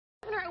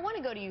Governor, I want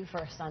to go to you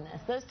first on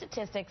this. Those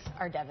statistics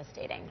are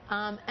devastating.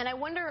 And I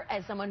wonder,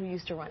 as someone who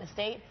used to run a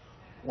state,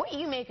 what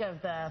you make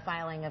of the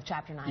filing of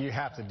Chapter 9? You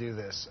have to do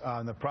this.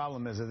 The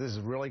problem is that this is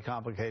really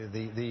complicated.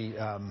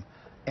 The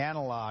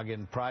analog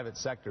in private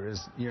sector is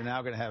you're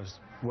now going to have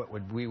what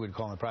we would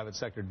call in the private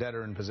sector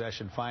debtor in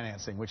possession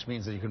financing, which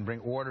means that you can bring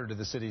order to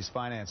the city's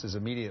finances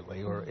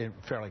immediately or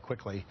fairly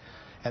quickly.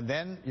 And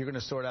then you're going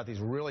to sort out these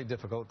really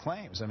difficult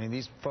claims. I mean,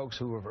 these folks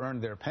who have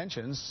earned their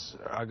pensions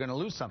are going to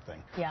lose something.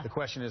 Yeah. The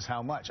question is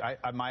how much. I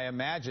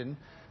imagine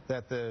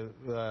that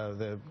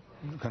the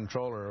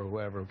controller or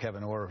whoever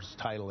Kevin Orr's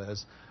title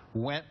is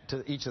went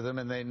to each of them,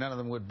 and none of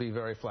them would be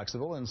very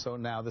flexible, and so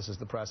now this is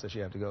the process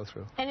you have to go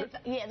through. And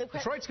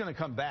Detroit's going to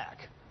come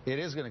back. It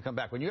is going to come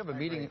back. When you have a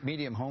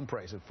medium home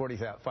price of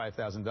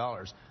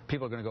 $45,000,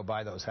 people are going to go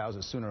buy those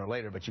houses sooner or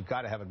later, but you've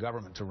got to have a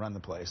government to run the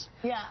place.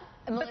 Yeah.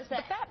 Melissa,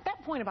 but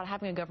that point about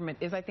having a government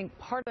is, I think,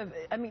 part of,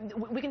 I mean,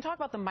 we can talk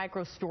about the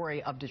micro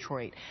story of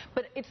Detroit,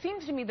 but it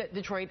seems to me that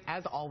Detroit,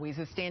 as always,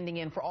 is standing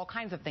in for all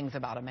kinds of things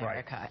about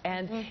America. Right.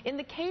 And in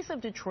the case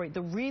of Detroit,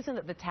 the reason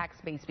that the tax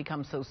base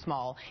becomes so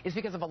small is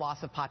because of a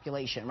loss of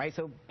population, right?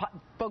 So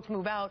folks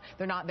move out,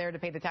 they're not there to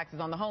pay the taxes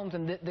on the homes,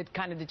 and the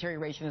kind of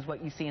deterioration is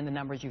what you see in the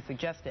numbers you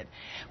suggested.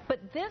 But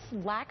this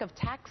lack of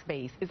tax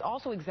base is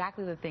also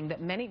exactly the thing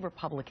that many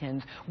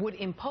Republicans would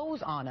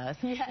impose on us,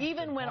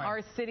 even when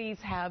our cities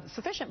have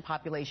sufficient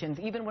populations,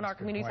 even when our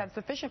communities have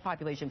sufficient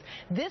populations.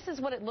 This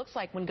is what it looks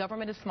like when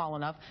government is small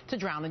enough to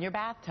drown in your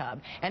bathtub,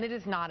 and it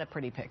is not a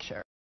pretty picture.